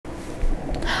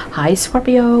Hi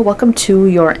Scorpio, welcome to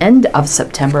your end of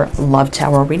September love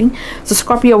tarot reading. So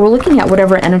Scorpio, we're looking at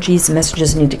whatever energies and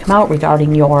messages need to come out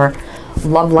regarding your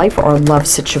love life or love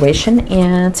situation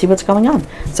and see what's going on.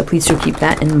 So please do keep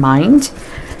that in mind.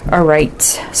 All right,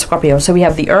 Scorpio, so we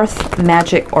have the Earth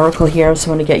Magic Oracle here.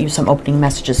 So I'm going to get you some opening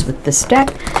messages with this deck,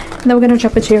 and then we're going to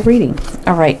jump into your reading.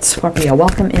 All right, Scorpio,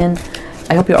 welcome in.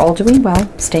 I hope you're all doing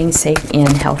well, staying safe and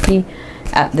healthy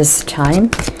at this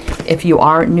time. If you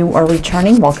are new or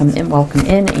returning, welcome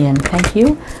in, and thank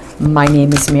you. My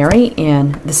name is Mary,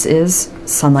 and this is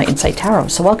Sunlight Insight Tarot.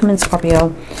 So welcome in,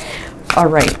 Scorpio. All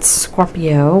right,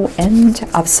 Scorpio, end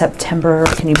of September.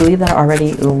 Can you believe that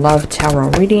already? Love tarot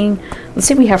reading. Let's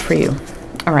see what we have for you.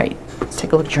 All right, let's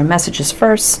take a look at your messages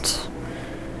first.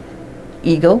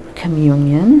 Eagle,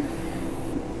 communion.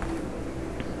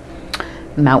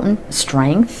 Mountain,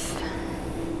 strength.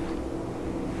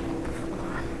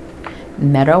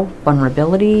 Meadow,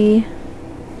 vulnerability.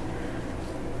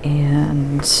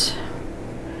 And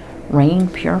rain,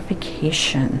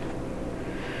 purification.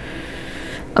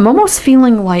 I'm almost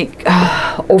feeling like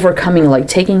overcoming, like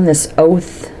taking this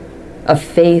oath of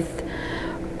faith,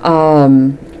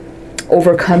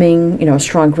 overcoming, you know,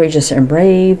 strong, courageous, and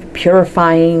brave,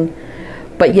 purifying,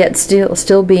 but yet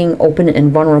still being open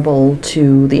and vulnerable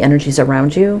to the energies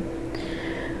around you.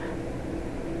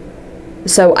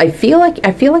 So I feel like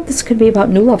this could be about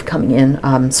new love coming in,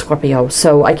 Scorpio.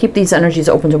 So I keep these energies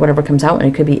open to whatever comes out,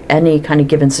 and it could be any kind of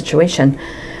given situation.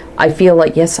 I feel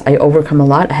like, yes, I overcome a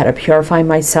lot. I had to purify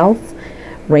myself.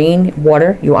 Rain,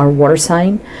 water, you are a water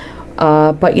sign.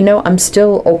 But, you know, I'm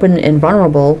still open and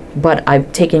vulnerable, but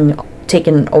I've taken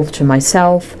an oath to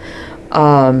myself.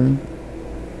 And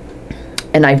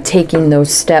I've taken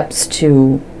those steps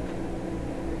to...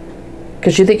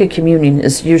 Because you think of communion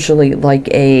is usually like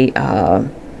a,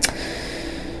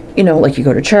 you know, like you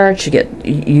go to church,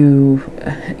 you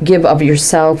give of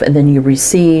yourself, and then you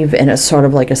receive, and it's sort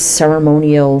of like a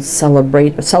ceremonial,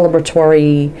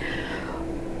 celebratory,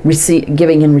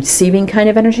 giving and receiving kind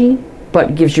of energy,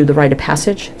 but gives you the rite of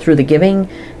passage through the giving.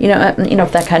 You know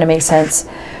if that kind of makes sense.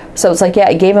 So it's like, yeah,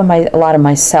 I gave him a lot of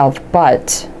myself,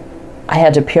 but I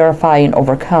had to purify and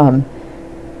overcome.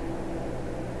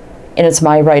 And it's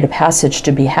my rite of passage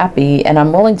to be happy, and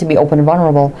I'm willing to be open and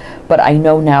vulnerable, but I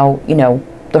know now, you know,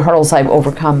 the hurdles I've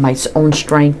overcome, my own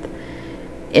strength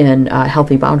and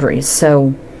healthy boundaries.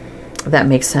 So that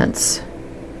makes sense.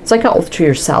 It's like an oath to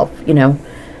yourself, you know,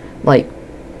 like,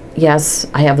 yes,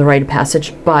 I have the rite of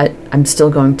passage, but I'm still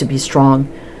going to be strong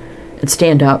and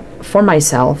stand up for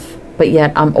myself, but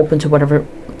yet I'm open to whatever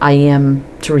I am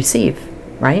to receive,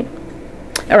 right?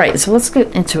 All right, so let's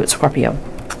get into it, Scorpio,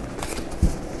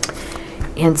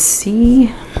 and see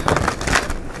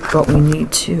what we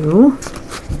need to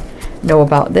know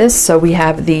about this. So we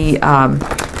have the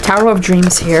Tower of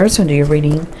Dreams here. So I'm going to do your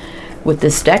reading with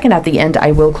this deck, and at the end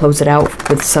I will close it out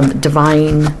with some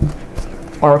divine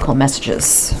oracle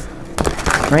messages.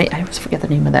 Right? I always forget the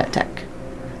name of that deck.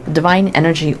 The Divine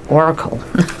Energy Oracle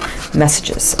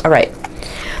messages. All right.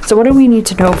 So what do we need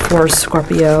to know for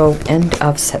Scorpio end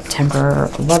of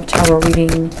September love tarot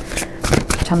reading?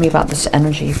 Tell me about this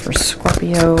energy for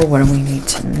Scorpio. What do we need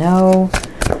to know?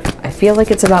 I feel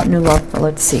like it's about new love, but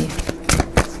let's see.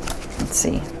 Let's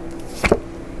see.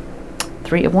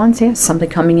 Three of Wands, yeah. Something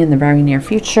coming in the very near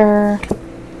future.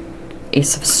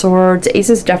 Ace of Swords.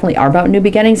 Aces definitely are about new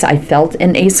beginnings. I felt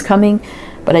an ace coming,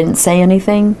 but I didn't say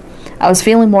anything. I was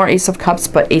feeling more Ace of Cups,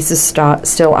 but aces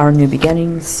still are new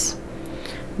beginnings.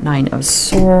 Nine of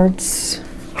Swords.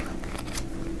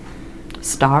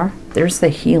 Star. There's the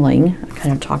healing. I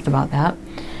kind of talked about that.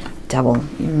 Devil.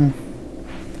 In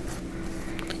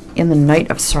the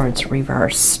Knight of Swords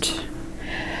reversed.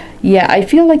 Yeah, I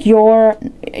feel like you're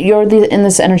in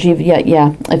this energy of,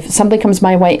 yeah. If something comes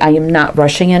my way, I am not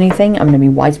rushing anything. I'm going to be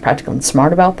wise, practical, and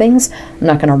smart about things. I'm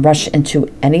not going to rush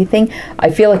into anything. I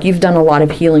feel like you've done a lot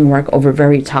of healing work over a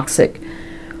very toxic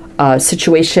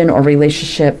situation or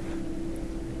relationship.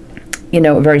 You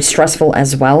know, very stressful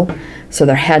as well. So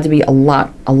there had to be a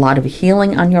lot of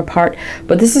healing on your part.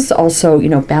 But this is also, you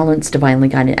know, balanced, divinely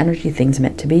guided energy, things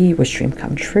meant to be, wish, dream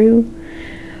come true.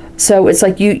 So it's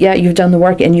like you've done the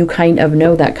work, and you kind of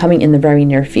know that coming in the very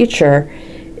near future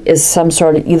is some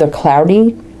sort of either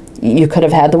clarity. You could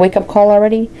have had the wake-up call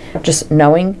already, just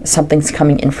knowing something's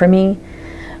coming in for me.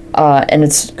 And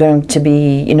it's going to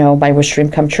be, you know, my wish,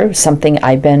 dream come true, something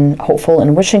I've been hopeful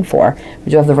and wishing for.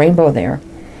 We do have the rainbow there.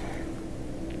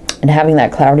 And having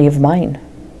that clarity of mind.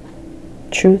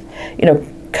 Truth. You know,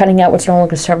 cutting out what's no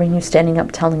longer serving you, standing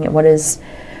up, telling it what is,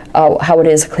 how it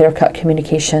is, clear-cut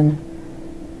communication.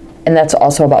 And that's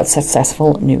also about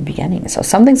successful new beginnings. So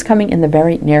something's coming in the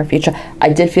very near future. I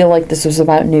did feel like this was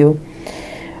about new.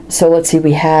 So let's see,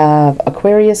 we have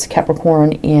Aquarius,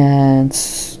 Capricorn, and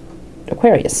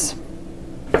Aquarius.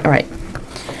 All right.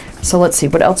 So let's see,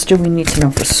 what else do we need to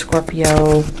know for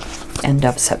Scorpio? End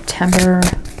of September.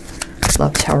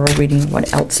 Love tarot reading.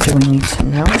 What else do we need to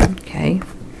know? Okay.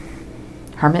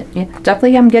 Hermit. Yeah,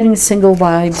 definitely I'm getting single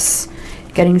vibes.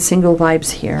 Getting single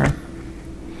vibes here.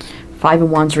 Five of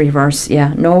Wands reverse.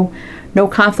 Yeah, no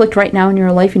conflict right now in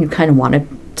your life, and you kind of want it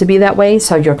to be that way,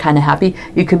 so you're kind of happy.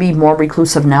 You could be more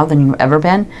reclusive now than you've ever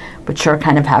been, but you're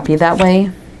kind of happy that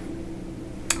way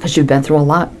because you've been through a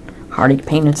lot. Heartache,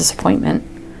 pain, and disappointment.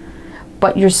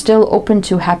 But you're still open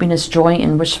to happiness, joy,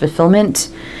 and wish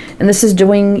fulfillment. And this is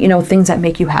doing, you know, things that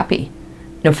make you happy.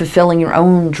 You know, fulfilling your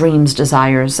own dreams,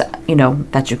 desires, you know,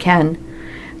 that you can.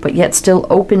 But yet still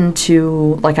open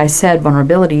to, like I said,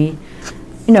 vulnerability,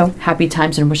 you know, happy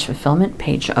times and wish fulfillment.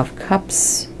 Page of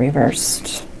Cups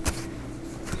reversed.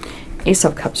 Ace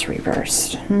of Cups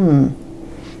reversed.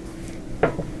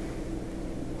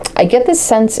 I get this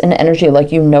sense and energy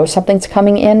like you know something's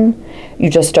coming in. You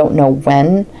just don't know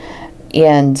when.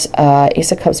 And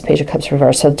Ace of Cups, Page of Cups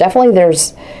reversed. So definitely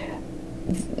there's,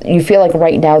 you feel like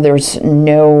right now there's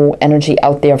no energy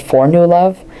out there for new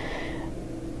love.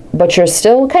 But you're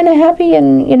still kind of happy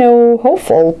and, you know,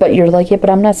 hopeful. But you're like, yeah, but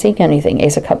I'm not seeing anything.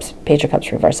 Ace of Cups, Page of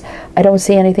Cups reverse. I don't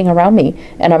see anything around me.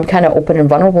 And I'm kind of open and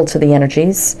vulnerable to the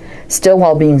energies. Still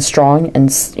while being strong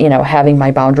and, you know, having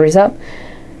my boundaries up.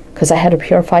 Because I had to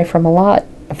purify from a lot.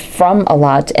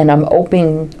 And I'm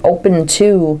open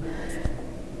to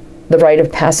the rite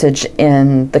of passage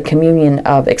and the communion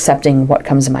of accepting what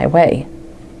comes my way.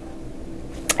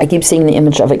 I keep seeing the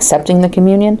image of accepting the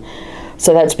communion.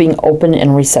 So that's being open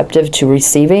and receptive to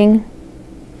receiving.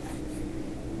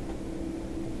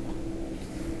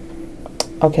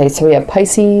 Okay, so we have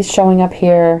Pisces showing up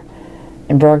here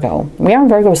and Virgo. We are in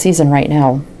Virgo season right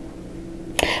now.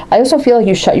 I also feel like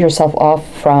you shut yourself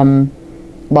off from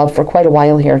love for quite a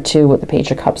while here too with the Page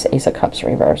of Cups, Ace of Cups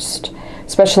reversed.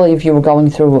 Especially if you were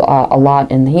going through a lot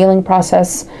in the healing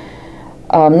process.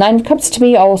 Nine of Cups to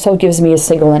me also gives me a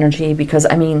single energy because,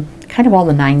 I mean, kind of all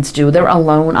the nines do. They're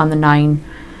alone on the Nine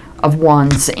of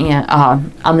Wands and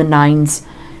on the nines.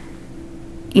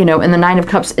 You know, and the Nine of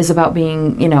Cups is about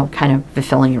being, you know, kind of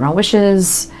fulfilling your own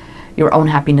wishes, your own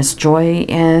happiness, joy,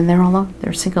 and they're alone.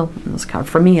 They're single in this card,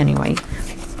 for me anyway.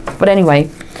 But anyway,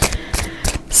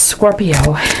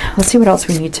 Scorpio. Let's see what else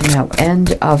we need to know.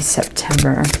 End of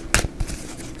September.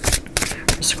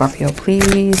 Scorpio,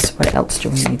 please. What else do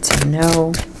we need to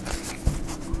know?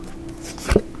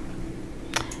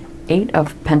 Eight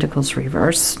of Pentacles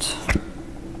reversed.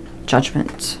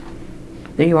 Judgment.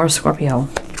 There you are, Scorpio.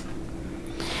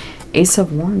 Ace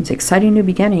of Wands. Exciting new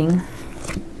beginning.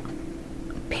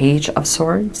 Page of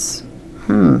Swords.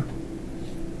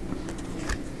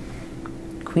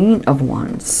 Queen of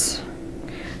Wands.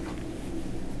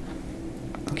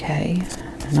 Okay.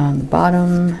 And on the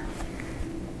bottom,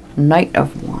 Knight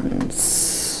of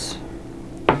Wands.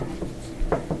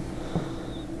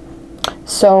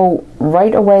 So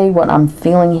right away what I'm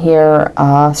feeling here,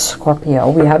 Scorpio,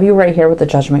 we have you right here with the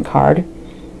Judgment card.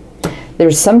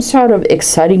 There's some sort of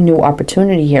exciting new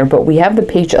opportunity here, but we have the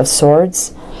Page of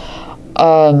Swords.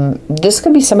 This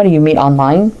could be somebody you meet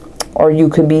online, or you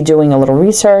could be doing a little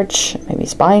research, maybe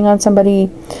spying on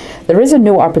somebody. There is a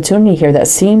new opportunity here that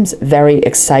seems very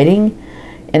exciting,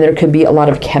 and there could be a lot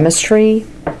of chemistry.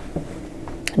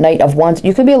 Knight of Wands.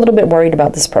 You could be a little bit worried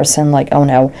about this person, like, oh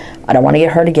no, I don't want to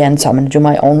get hurt again, so I'm going to do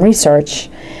my own research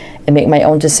and make my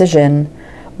own decision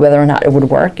whether or not it would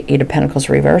work. Eight of Pentacles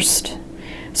reversed.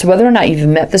 So whether or not you've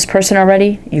met this person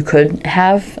already, you could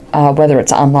have, whether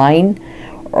it's online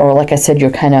or, like I said,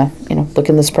 you're kind of, you know,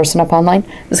 looking this person up online.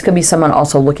 This could be someone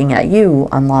also looking at you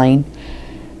online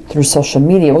through social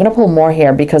media. We're going to pull more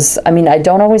here because, I mean, I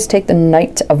don't always take the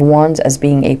Knight of Wands as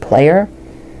being a player.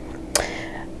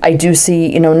 I do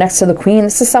see, you know, next to the Queen,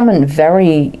 this is someone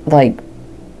very, like,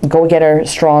 go-getter,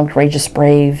 strong, courageous,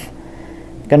 brave,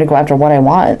 gonna go after what I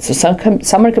want. So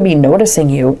someone could be noticing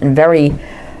you and very,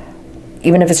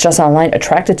 even if it's just online,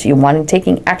 attracted to you,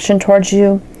 taking action towards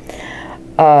you.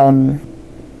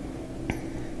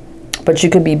 But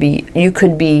you could be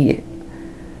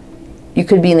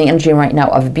in the energy right now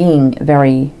of being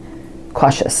very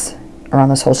cautious around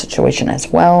this whole situation as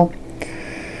well.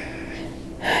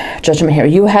 Judgment here.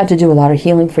 You had to do a lot of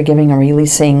healing, forgiving, and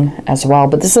releasing as well.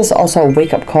 But this is also a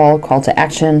wake-up call, call to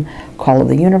action, call of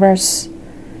the universe.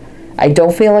 I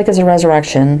don't feel like it's a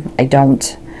resurrection. I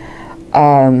don't.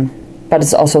 But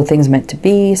it's also things meant to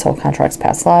be, soul contracts,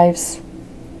 past lives.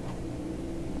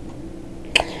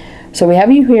 So we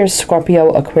have you here,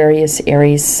 Scorpio, Aquarius,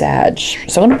 Aries, Sag.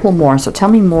 So I'm going to pull more. So tell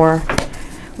me more.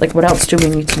 Like, what else do we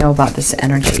need to know about this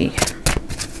energy?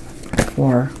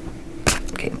 For,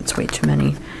 okay, that's way too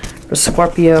many. For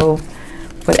Scorpio,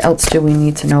 what else do we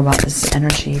need to know about this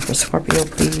energy? For Scorpio,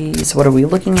 please. What are we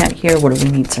looking at here? What do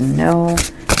we need to know?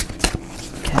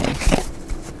 Okay.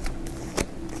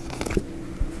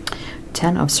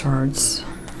 10 of Swords.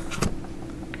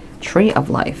 Tree of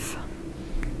Life.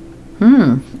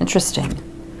 Interesting.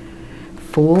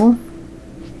 Fool.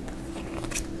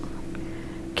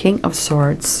 King of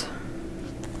Swords.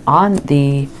 On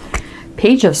the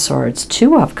Page of Swords,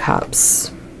 2 of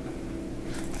Cups.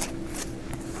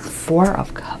 4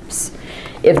 of Cups.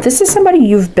 If this is somebody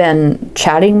you've been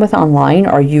chatting with online,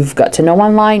 or you've got to know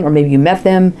online, or maybe you met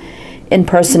them in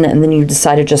person and then you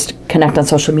decided just to connect on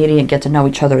social media and get to know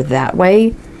each other that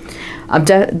way, I'm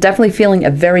definitely feeling a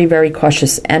very, very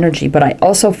cautious energy. But I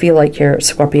also feel like here,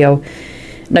 Scorpio,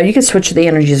 now you can switch the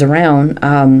energies around.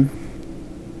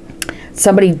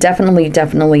 Somebody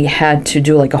definitely had to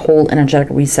do like a whole energetic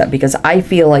reset, because I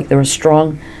feel like there were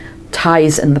strong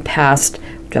ties in the past.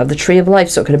 You have the Tree of Life,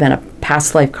 so it could have been a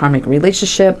past life karmic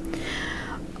relationship.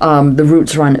 The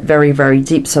roots run very, very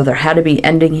deep, so there had to be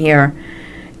ending here,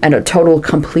 and a total,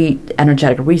 complete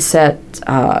energetic reset,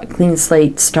 clean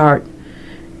slate, start,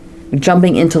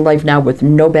 jumping into life now with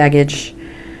no baggage.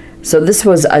 So this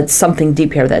was something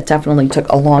deep here that definitely took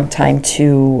a long time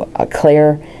to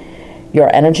clear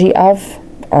your energy of,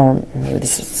 or maybe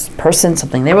this is person,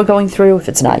 something they were going through, if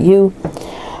it's not you.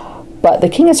 But the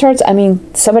King of Swords, I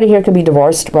mean, somebody here could be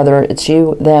divorced, whether it's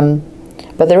you, them,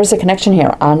 but there is a connection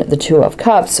here on the 2 of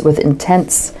Cups with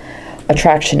intense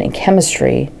attraction and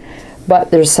chemistry.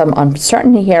 But there's some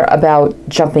uncertainty here about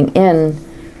jumping in,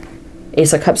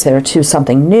 Ace of Cups there, to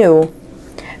something new,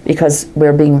 because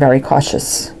we're being very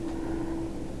cautious.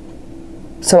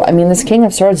 So, I mean, this King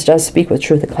of Swords does speak with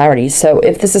truth and clarity. So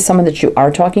if this is someone that you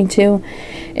are talking to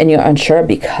and you're unsure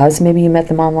because maybe you met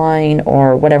them online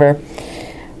or whatever,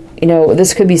 you know,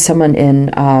 this could be someone in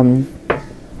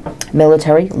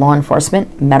military, law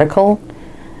enforcement, medical,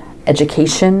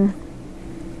 education,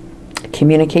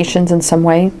 communications in some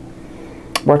way,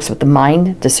 works with the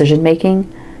mind,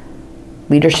 decision-making,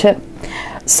 leadership.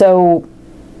 So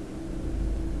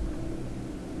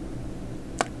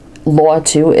law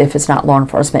too, if it's not law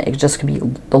enforcement, it just could be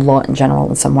the law in general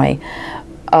in some way.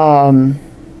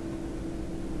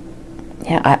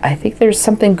 Yeah, I think there's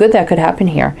something good that could happen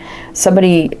here.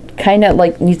 Somebody kind of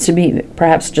like needs to be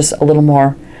perhaps just a little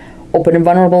more open and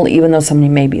vulnerable, even though somebody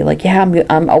may be like, yeah,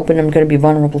 I'm open, I'm going to be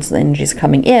vulnerable to the energies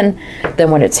coming in.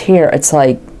 Then when it's here, it's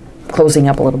like closing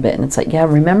up a little bit, and it's like, yeah,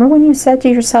 remember when you said to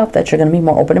yourself that you're going to be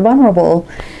more open and vulnerable?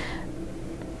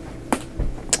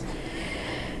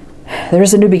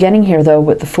 There's a new beginning here, though,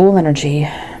 with the Fool energy.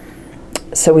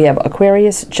 So we have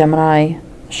Aquarius, Gemini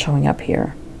showing up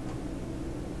here.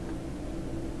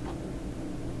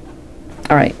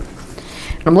 All right.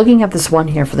 And I'm looking at this one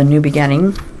here for the new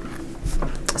beginning.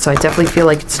 So I definitely feel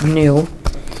like it's new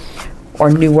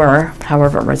or newer,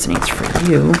 however it resonates for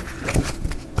you.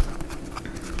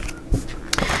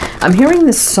 I'm hearing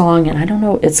this song, and I don't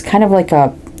know, it's kind of like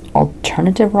a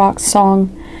alternative rock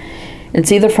song.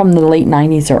 It's either from the late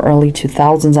 90s or early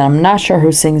 2000s, and I'm not sure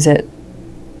who sings it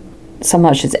so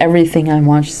much. It's Everything I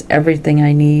Want, it's Everything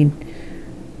I Need.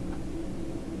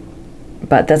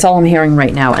 But that's all I'm hearing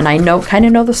right now. And I kind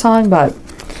of know the song, but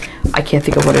I can't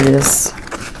think of what it is.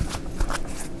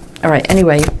 All right,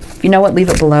 anyway, if you know it, leave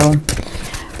it below.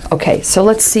 Okay, so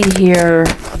let's see here,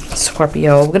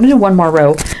 Scorpio. We're going to do one more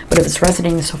row, but if it's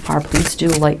resonating so far, please do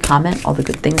like, comment. All the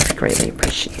good things we greatly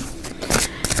appreciate.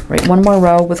 Right, one more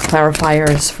row with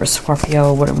clarifiers for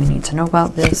Scorpio. What do we need to know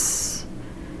about this?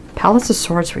 Palace of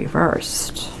Swords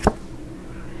reversed.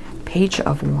 Page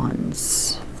of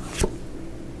Wands.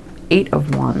 8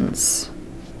 of Wands.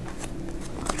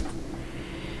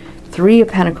 3 of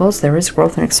Pentacles. There is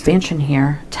growth and expansion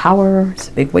here. Tower. It's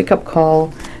a big wake-up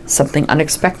call. Something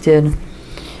unexpected.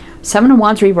 7 of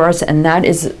Wands reversed, and that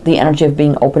is the energy of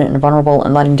being open and vulnerable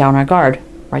and letting down our guard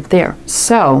right there.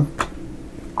 So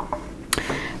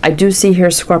I do see here,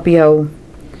 Scorpio,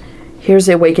 here's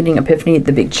the awakening, epiphany,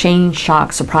 the big change,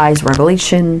 shock, surprise,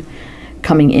 revelation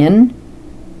coming in.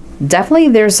 Definitely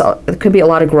there could be a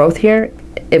lot of growth here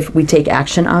if we take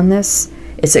action on this.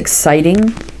 It's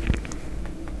exciting.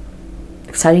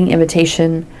 Exciting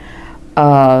invitation,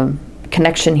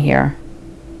 connection here.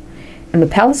 And the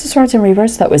Palace of Swords in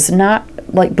reverse, that was not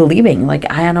like believing,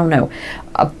 like, I don't know.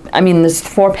 I mean, there's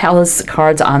 4 Palace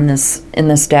cards on this, in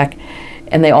this deck,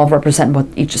 and they all represent what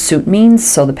each suit means.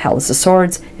 So the Palace of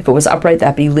Swords, if it was upright,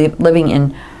 that'd be living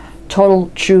in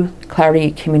total truth,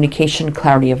 clarity, communication,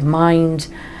 clarity of mind,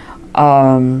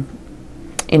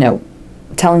 you know,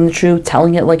 telling the truth,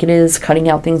 telling it like it is, cutting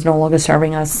out things no longer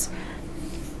serving us.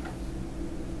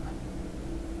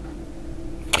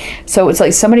 So it's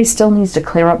like somebody still needs to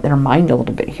clear up their mind a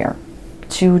little bit here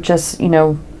to just, you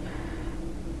know,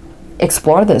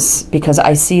 explore this, because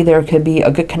I see there could be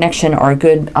a good connection or a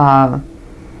good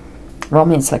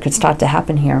romance that could start to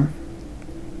happen here.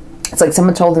 It's like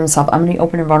someone told themselves, I'm going to be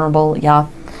open and vulnerable. Yeah,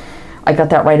 I got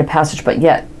that rite of passage, but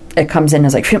yet it comes in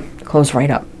as like, phew, close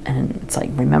right up. And it's like,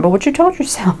 remember what you told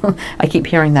yourself. I keep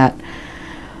hearing that.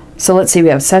 So let's see, we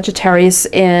have Sagittarius,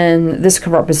 and this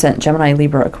could represent Gemini,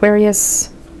 Libra, Aquarius,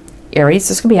 Aries.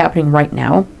 This could be happening right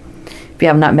now. If you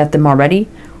have not met them already,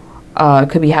 it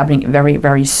could be happening very,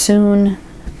 very soon.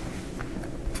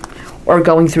 Or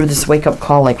going through this wake-up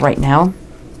call like right now.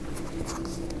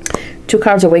 2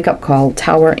 cards of wake-up call,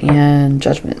 Tower and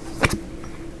Judgment.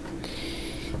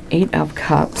 8 of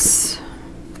Cups.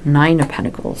 9 of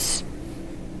Pentacles.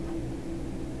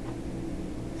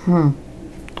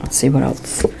 Let's see what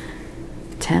else.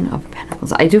 10 of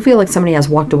Pentacles. I do feel like somebody has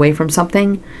walked away from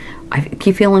something. I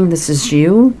keep feeling this is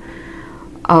you.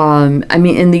 I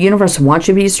mean, and the universe wants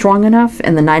you to be strong enough,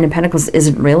 and the 9 of Pentacles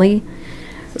isn't really.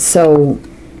 So,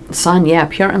 Sun, yeah,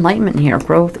 pure enlightenment here.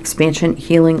 Growth, expansion,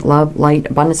 healing, love,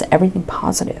 light, abundance, everything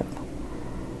positive.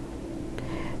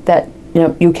 That, you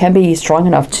know, you can be strong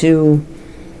enough to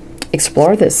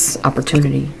explore this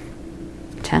opportunity.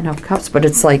 10 of Cups, but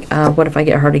it's like, what if I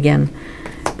get hurt again?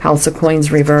 Palace of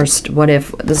Coins reversed. What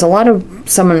if? There's a lot of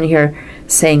someone here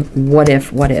saying, what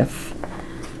if, what if?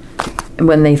 And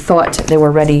when they thought they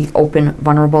were ready, open,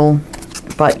 vulnerable.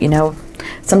 But, you know,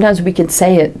 sometimes we can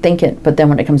say it, think it, but then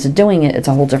when it comes to doing it, it's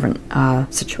a whole different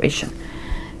situation.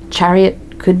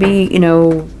 Chariot could be, you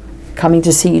know, coming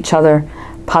to see each other,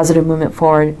 positive movement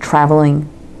forward, traveling.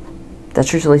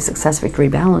 That's usually success, victory,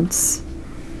 balance.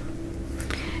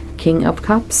 King of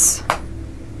Cups.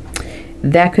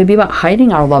 That could be about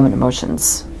hiding our love and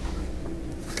emotions.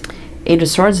 8 of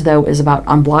Swords, though, is about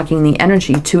unblocking the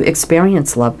energy to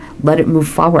experience love. Let it move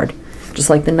forward. Just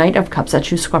like the Knight of Cups, that's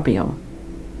you, Scorpio.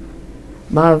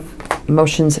 Love,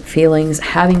 emotions, feelings,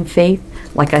 having faith.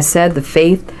 Like I said, the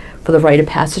faith for the rite of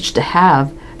passage to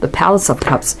have the Palace of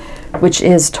Cups, which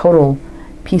is total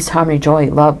peace, harmony, joy,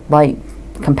 love, light,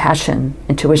 compassion,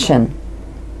 intuition,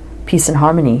 peace and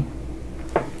harmony.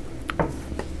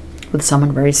 With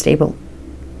someone very stable.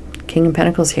 King of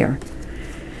Pentacles here.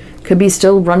 Could be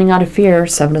still running out of fear,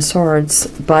 7 of Swords,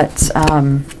 but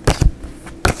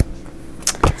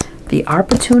the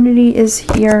opportunity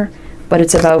is here, but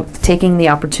it's about taking the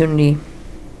opportunity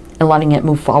and letting it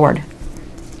move forward.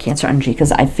 Cancer energy,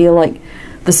 because I feel like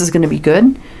this is going to be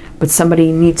good, but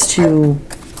somebody needs to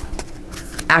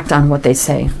act on what they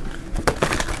say.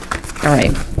 All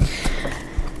right.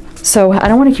 So I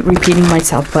don't want to keep repeating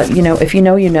myself, but, you know, if you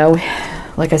know, you know,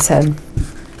 like I said.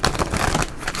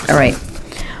 All right.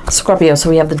 Scorpio, so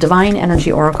we have the Divine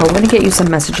Energy Oracle. We're going to get you some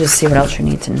messages, see what else you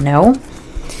need to know.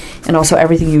 And also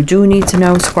everything you do need to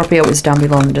know, Scorpio, is down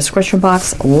below in the description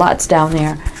box. Lots down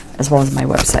there, as well as my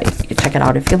website. You can check it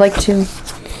out if you'd like to.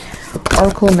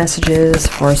 Oracle messages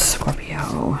for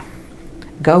Scorpio.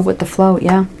 Go with the flow,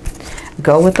 yeah.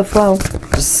 Go with the flow.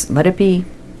 Just let it be.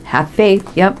 Have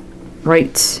faith, yep.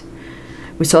 Right.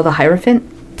 We saw the Hierophant.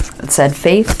 It said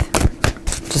faith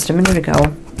just a minute ago.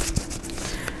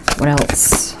 What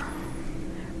else?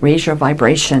 Raise your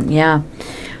vibration. Yeah.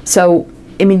 So,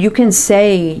 I mean, you can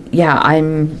say, yeah,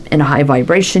 I'm in a high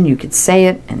vibration. You could say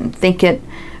it and think it.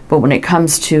 But when it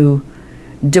comes to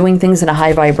doing things in a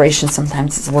high vibration,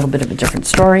 sometimes it's a little bit of a different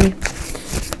story.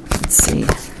 Let's see.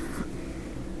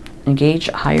 Engage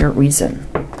higher reason.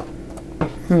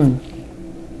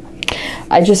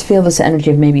 I just feel this energy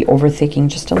of maybe overthinking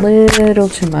just a little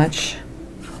too much.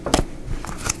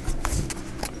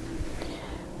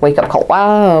 Wake up call.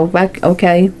 Wow.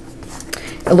 Okay.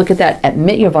 And look at that.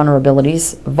 Admit your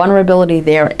vulnerabilities. Vulnerability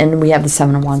there. And we have the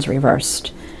 7 of Wands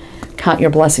reversed. Count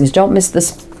your blessings. Don't miss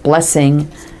this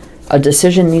blessing. A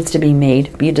decision needs to be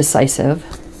made. Be decisive.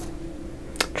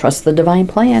 Trust the divine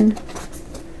plan.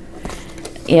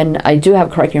 And I do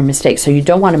have correct your mistakes. So you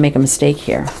don't want to make a mistake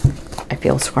here. I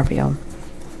feel, Scorpio.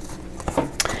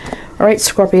 All right,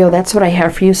 Scorpio, that's what I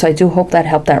have for you. So I do hope that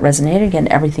helped, that resonated. Again,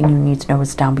 everything you need to know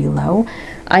is down below.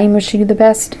 I am wishing you the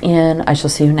best, and I shall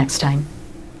see you next time.